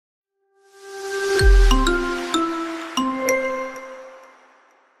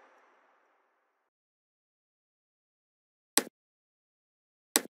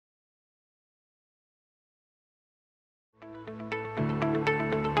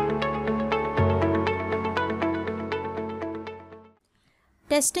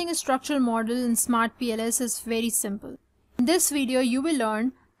Testing a structural model in SmartPLS is very simple. In this video, you will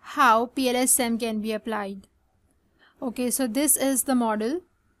learn how PLS-SEM can be applied. Okay, so this is the model,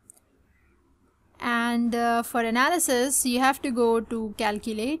 and for analysis, you have to go to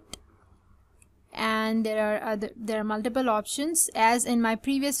Calculate, and there are multiple options. As in my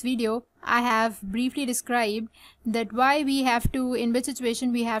previous video, I have briefly described that in which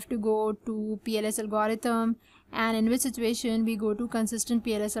situation we have to go to PLS algorithm, and in which situation we go to consistent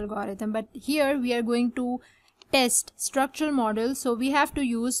PLS algorithm. But here we are going to test structural model, so we have to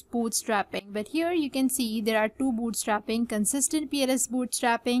use bootstrapping. But here you can see there are two bootstrapping: consistent PLS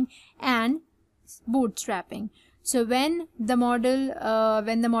bootstrapping and bootstrapping. So when the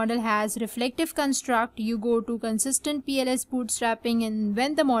model has reflective construct, you go to consistent PLS bootstrapping, and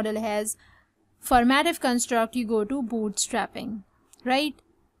when the model has formative construct, you go to bootstrapping, right?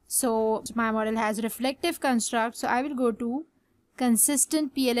 So my model has reflective construct, so I will go to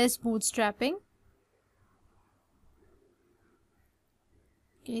consistent PLS bootstrapping.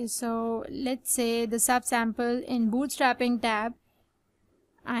 Okay, so let's say the subsample in bootstrapping tab,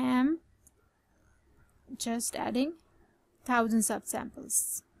 I am just adding 1000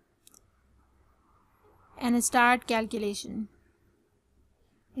 subsamples and start calculation.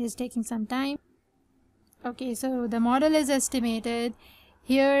 It is taking some time. Okay, so the model is estimated.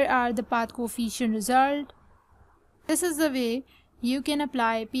 Here are the path coefficient result. This is the way you can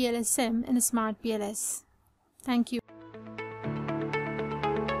apply PLS-SEM in SmartPLS. Thank you.